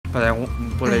but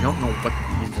I don't know what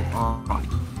is on.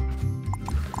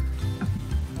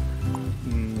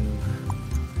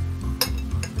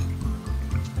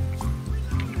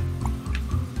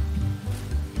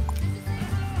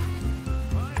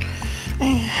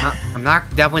 I'm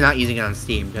definitely not using it on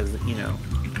Steam because, you know.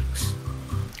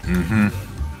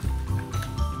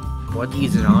 What to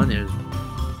use it on is,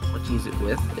 what to use it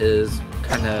with is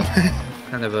kind of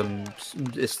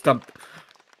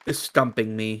is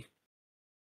stumping me.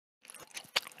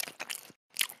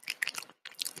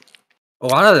 A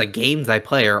lot of the games I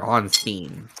play are on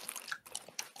Steam.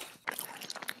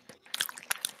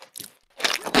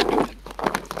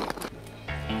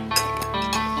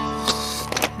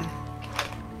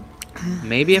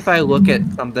 Maybe if I look at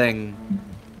something...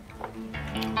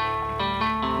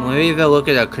 Maybe if I look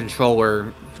at a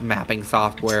controller mapping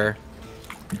software,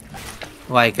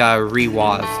 like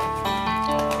Rewaz.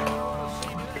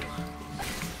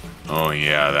 Oh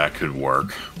yeah, that could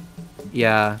work.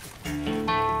 Yeah.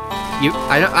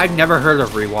 I've never heard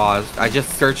of Rewaz. I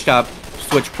just searched up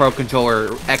Switch Pro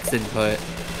Controller X input,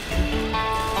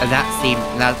 and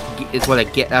that's what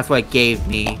it gave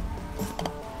me.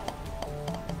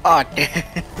 Oh, damn.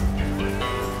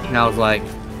 And I was like,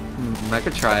 I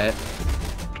could try it.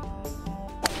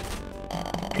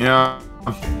 Yeah.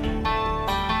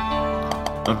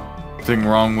 Nothing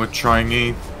wrong with trying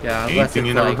anything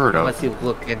you never heard of. Unless you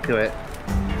look into it.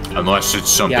 Unless it's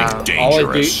something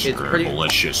dangerous or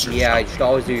malicious or you should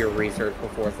always do your research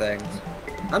before things.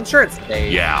 I'm sure it's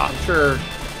safe. Yeah. I'm sure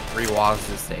Rewaz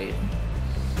is safe.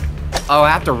 Oh, I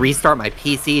have to restart my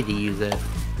PC to use it.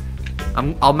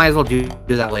 I'll might as well do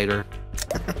that later.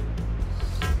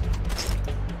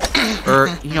 Or,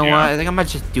 you know what? I think I might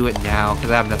just do it now,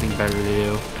 because I have nothing better to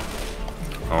do.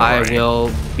 I will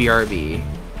BRB.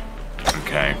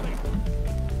 Okay.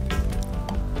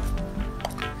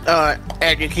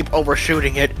 And you keep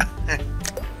overshooting it.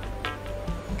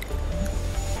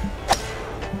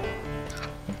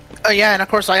 Oh yeah, and of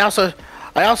course I also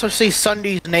see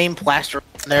Sunday's name plastered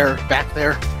there, back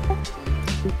there.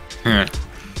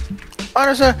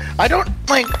 Honestly, I don't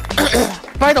like.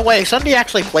 By the way, Sunday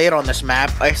actually played on this map.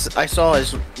 I saw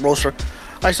his roaster.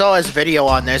 I saw his video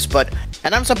on this,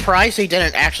 and I'm surprised he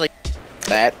didn't actually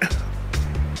that.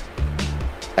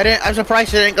 I'm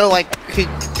surprised he didn't go like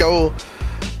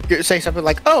say something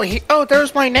like, oh,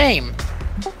 there's my name.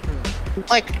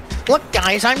 Like, look,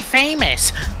 guys, I'm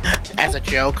famous, as a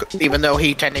joke, even though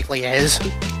he technically is.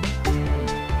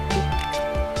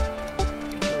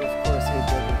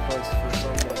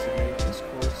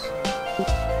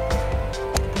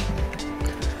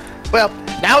 Well,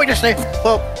 now we just say,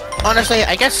 well, honestly,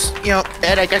 I guess, you know,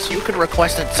 Ed, I guess you could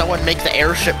request that someone make the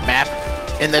airship map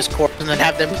in this course and then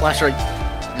have them plaster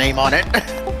a name on it.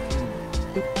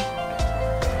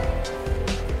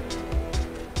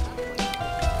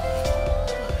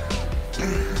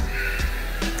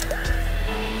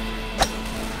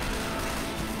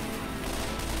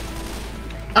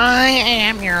 I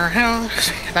am your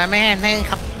host, the man they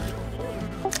call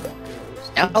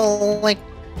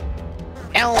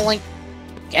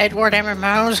Edward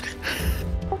MMOs.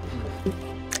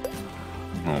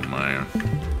 Oh man.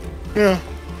 Yeah.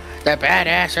 The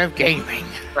badass of gaming.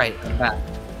 Right, I'm back.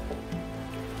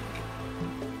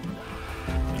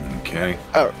 Okay.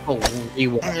 Oh,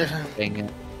 Dang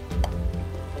it.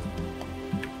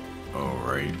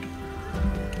 Alright.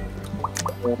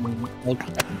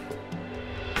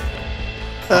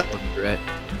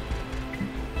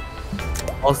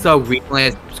 Also, recently I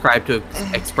subscribed to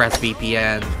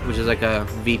ExpressVPN, which is like a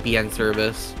VPN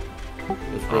service.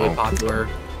 It's really popular,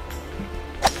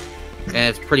 and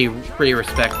it's pretty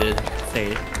respected.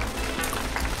 Say,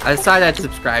 I decided to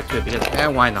subscribe to it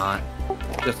because, why not?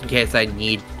 Just in case I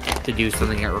need to do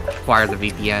something that requires a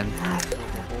VPN.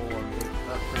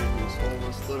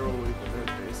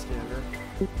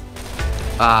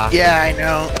 Yeah, I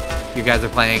know. You guys are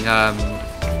playing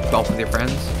golf with your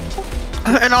friends?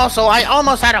 And also, I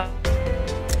almost had a...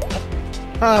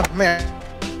 Oh, man.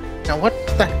 Now, what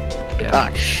the... Yeah. Oh,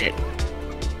 shit.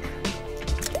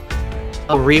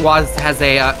 Rewaz has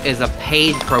is a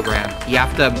paid program. You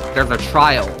have to... There's a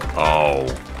trial. Oh,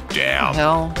 damn.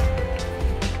 Hell.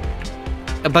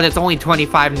 But it's only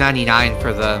 $25.99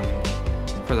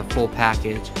 for the full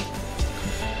package.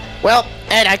 Well,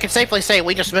 Ed, I can safely say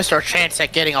we just missed our chance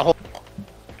at getting a whole...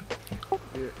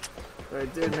 Yeah, I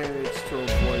did manage to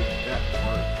avoid that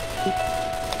part.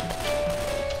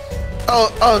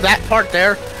 Oh, that part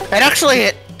there. It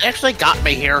actually got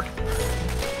me here.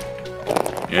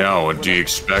 Yeah, what do you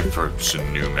expect for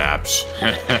some new maps?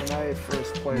 When I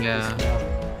first played this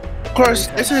map, Of course,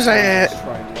 this is a...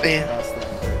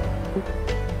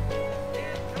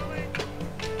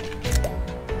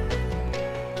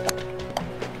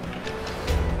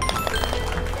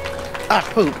 Ah,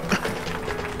 poop.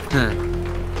 Huh.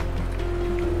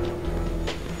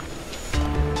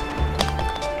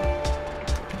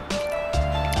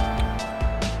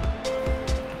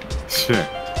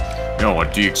 You know,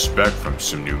 what do you expect from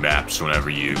some new maps whenever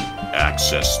you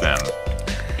access them?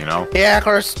 You know? Yeah, of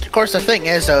course the thing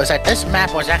is, though, is that this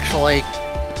map was actually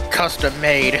custom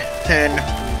made, and...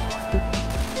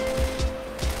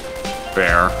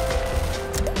 Fair.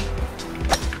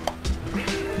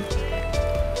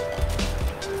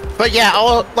 But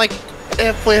yeah,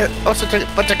 if we also to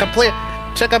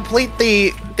complete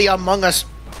the Among Us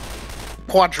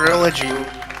quadrilogy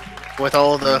with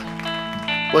all the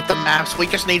maps, we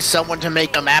just need someone to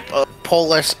make a map of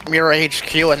Polis, Mira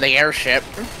HQ, and the airship.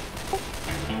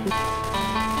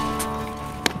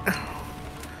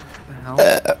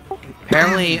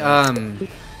 Apparently, and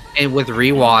with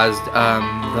Rewazd,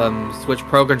 the Switch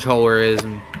Pro controller is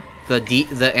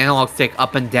the analog stick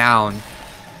up and down.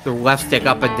 The left stick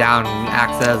up and down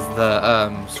acts as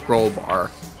the scroll bar.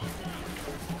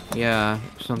 Yeah,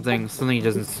 something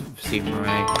doesn't seem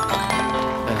right.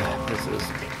 This is.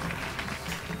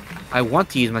 I want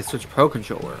to use my Switch Pro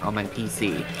controller on my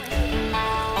PC.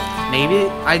 Maybe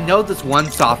I know this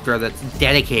one software that's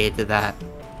dedicated to that.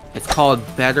 It's called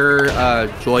Better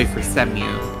Joy for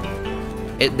Semu.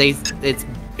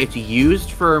 It's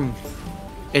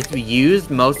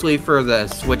used mostly for the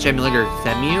Switch emulator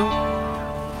Semu.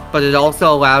 But it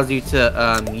also allows you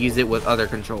to use it with other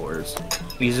controllers.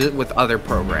 Use it with other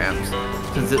programs.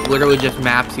 Since it literally just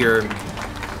maps your...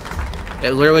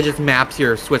 It literally just maps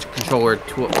your Switch controller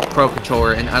to a Pro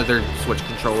controller and other Switch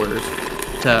controllers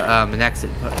to an X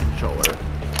input controller.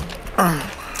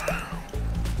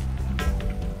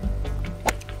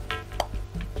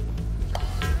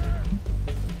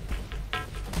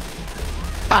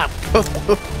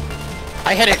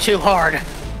 I hit it too hard.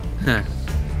 Huh.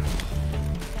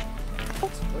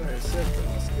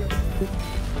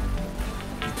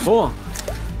 Cool.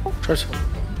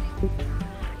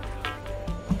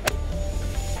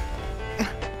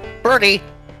 Birdie.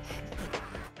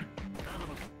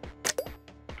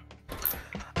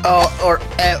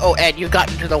 Oh, Ed, you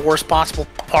got into the worst possible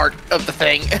part of the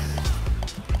thing.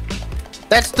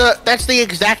 That's the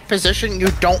exact position you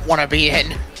don't want to be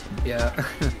in. Yeah.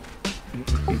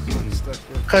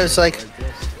 Cause like.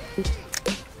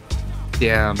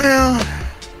 Yeah.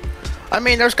 I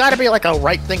mean, there's got to be like a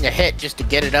right thing to hit just to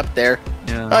get it up there.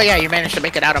 Yeah. Oh yeah, you managed to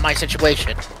make it out of my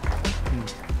situation.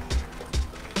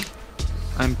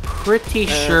 I'm pretty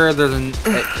sure there's an...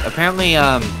 apparently,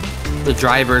 the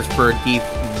drivers for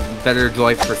Better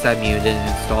Joy for Semu didn't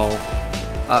install.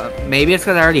 Maybe it's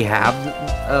because I already have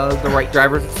the right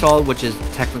drivers installed, which is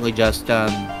technically just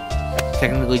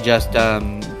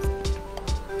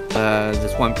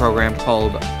this one program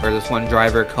called, or this one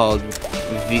driver called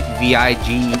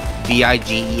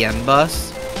VIGEM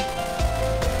bus,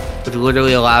 which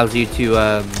literally allows you to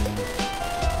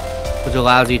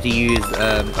use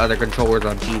other controllers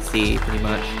on PC, pretty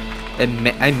much.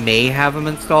 I may have them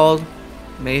installed.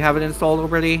 May have it installed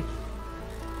already.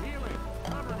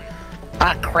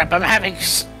 Ah crap! I'm having.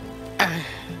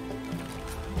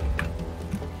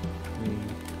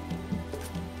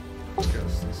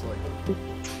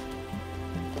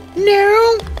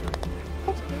 No.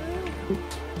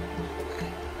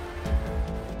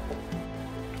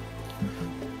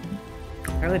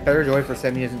 Apparently Better Joy for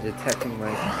Semu isn't detecting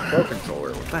my Pro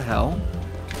controller. What the hell?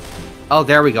 Oh,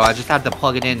 there we go. I just had to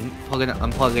plug it in,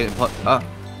 unplug it, and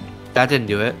that didn't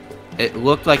do it. It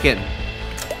looked like it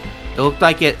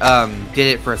did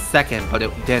it for a second, but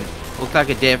it didn't. It looked like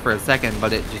it did it for a second,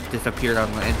 but it just disappeared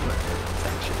on the input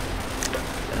section.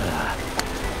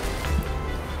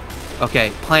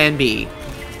 Okay, Plan B.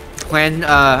 Plan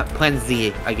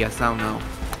Z, I guess. I don't know.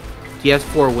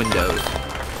 PS4 Windows.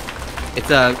 It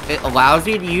allows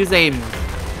you to use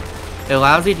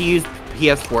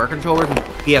PS4 controllers and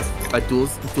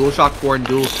DualShock 4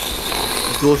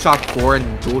 and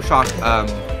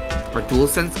or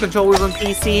DualSense controllers on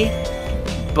PC,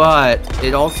 but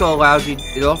it also allows you.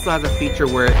 It also has a feature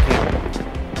where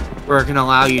it'll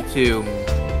allow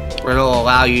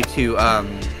you to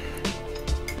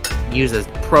use a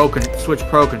Switch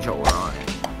Pro controller on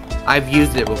it. I've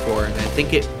used it before, and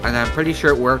I'm pretty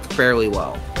sure it worked fairly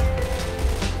well.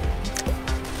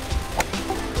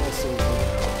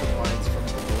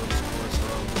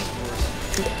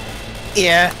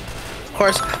 Yeah, of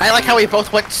course. I like how we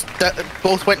both went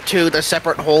to the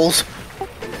separate holes.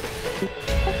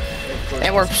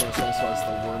 And we're also has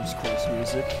the Worms course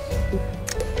music.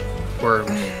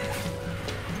 Worms.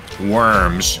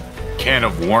 Worms. Can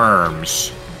of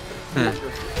worms.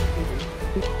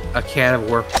 A can of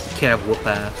whoop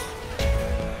ass.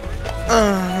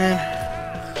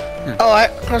 Man. Oh,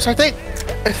 cause I think.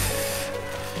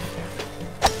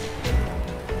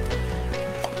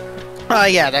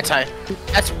 Yeah, that's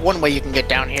one way you can get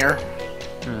down here.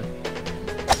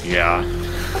 Yeah.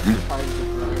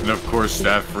 And of course,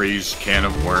 that phrase, can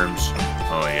of worms.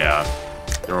 Oh yeah.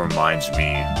 It reminds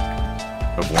me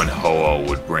of when Ho-Oh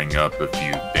would bring up a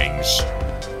few things.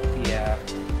 Yeah.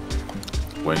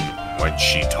 When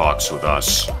she talks with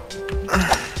us.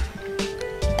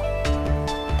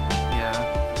 Yeah.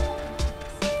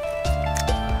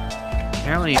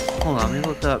 Apparently, hold on, let me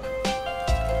look up.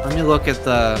 Let me look at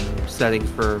the settings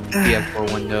for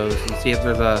PS4 Windows and see if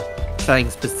there's a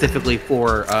setting specifically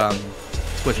for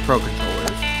Switch Pro controllers.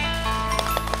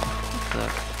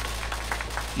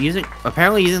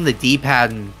 Apparently using the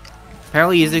D-pad and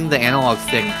apparently using the analog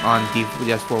stick on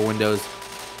PS4 Windows.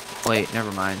 Wait,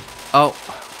 never mind. Oh,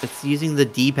 it's using the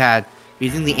D-pad.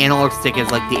 Using the analog stick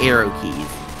as like the arrow keys.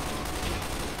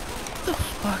 What the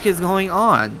fuck is going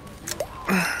on?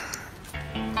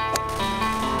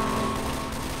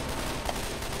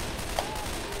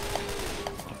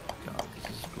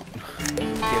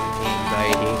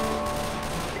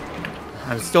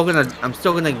 I'm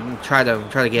still gonna try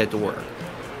to get it to work.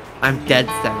 I'm dead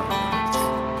set on this.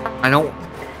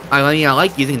 I mean, I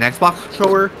like using an Xbox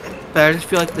controller, but I just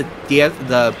feel like the PS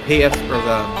or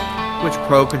the Switch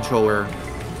Pro controller.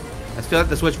 I feel like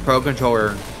the Switch Pro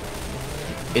controller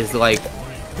is like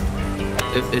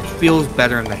it feels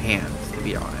better in the hands, to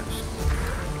be honest.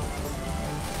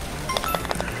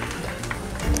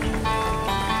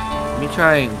 Let me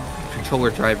try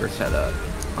controller driver setup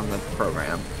on the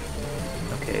program.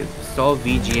 Okay, install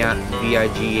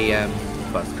VIGAM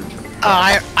bus control.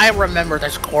 I remember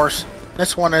this course.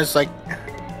 This one is like...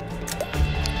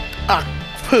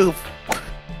 poop.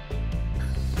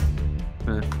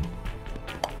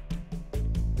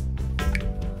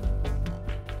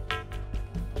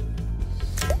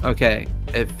 Okay,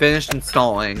 it finished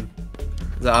installing.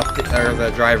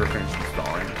 The driver finished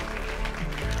installing.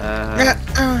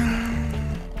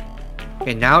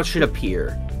 Okay, now it should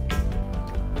appear.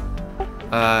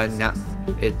 Now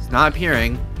it's not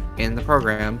appearing in the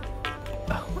program.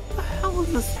 What the hell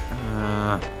is this?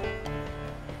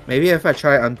 Maybe if I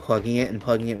try unplugging it and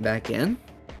plugging it back in.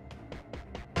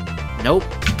 Nope.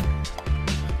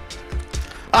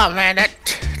 Oh man,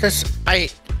 this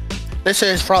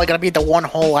is probably gonna be the one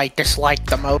hole I dislike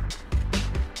the most.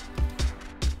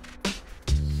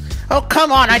 Oh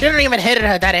come on! I didn't even hit it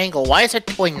at that angle. Why is it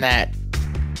doing that?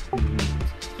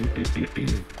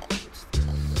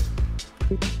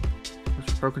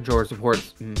 Pro controller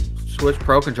supports. Switch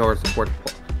Pro controller support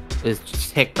is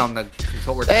just ticked on the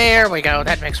controller. There we go.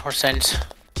 That makes more sense.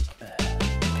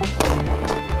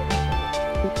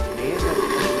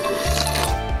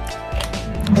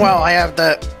 Well, I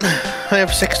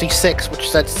have 66, which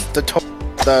sets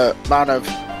the amount of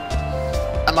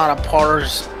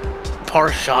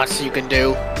par shots you can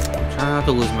do. I'm trying not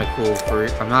to lose my cool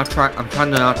I'm trying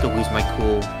not to lose my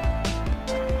cool.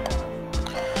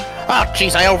 Oh,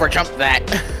 jeez, I overjumped that.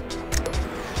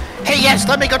 Hey, yes,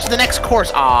 let me go to the next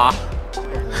course. Ah.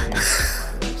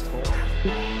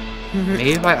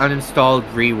 Maybe if I uninstalled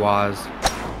Rewaz,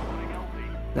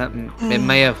 that it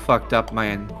may have fucked up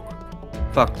some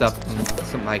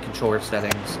of my controller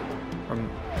settings. From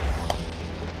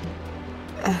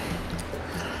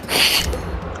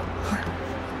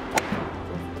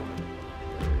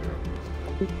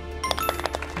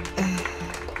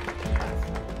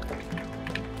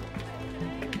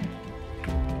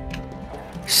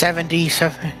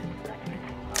 77.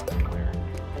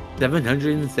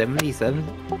 777?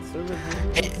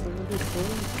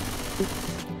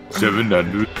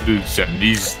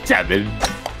 777.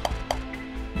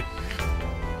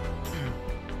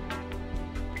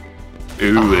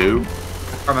 Ooh.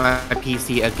 From my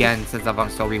PC again since I've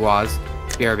installed Rewaz.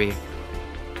 BRB.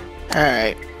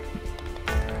 Alright.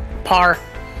 Par.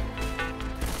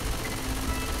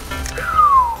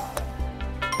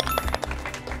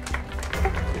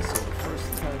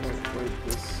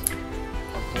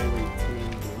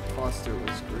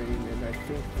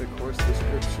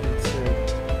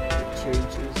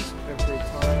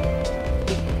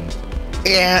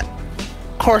 Yeah,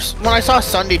 of course, when I saw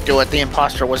Sunday do it, the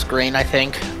imposter was green, I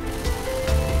think.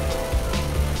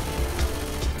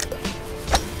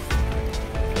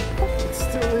 It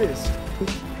still is.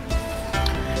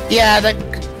 Yeah,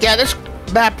 this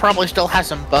map probably still has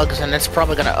some bugs, and it's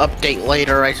probably gonna update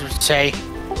later, I should say.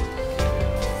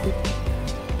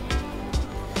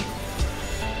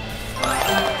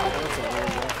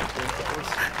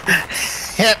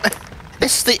 Yep.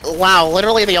 This is wow,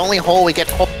 literally the only hole we get.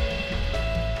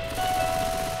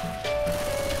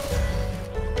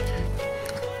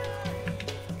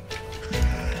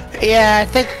 Yeah,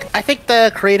 I think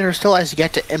the creator still has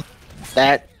yet to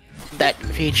implement that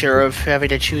feature of having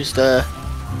to choose the.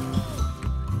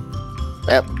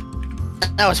 Yep,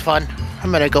 that was fun.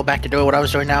 I'm gonna go back to doing what I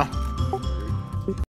was doing now.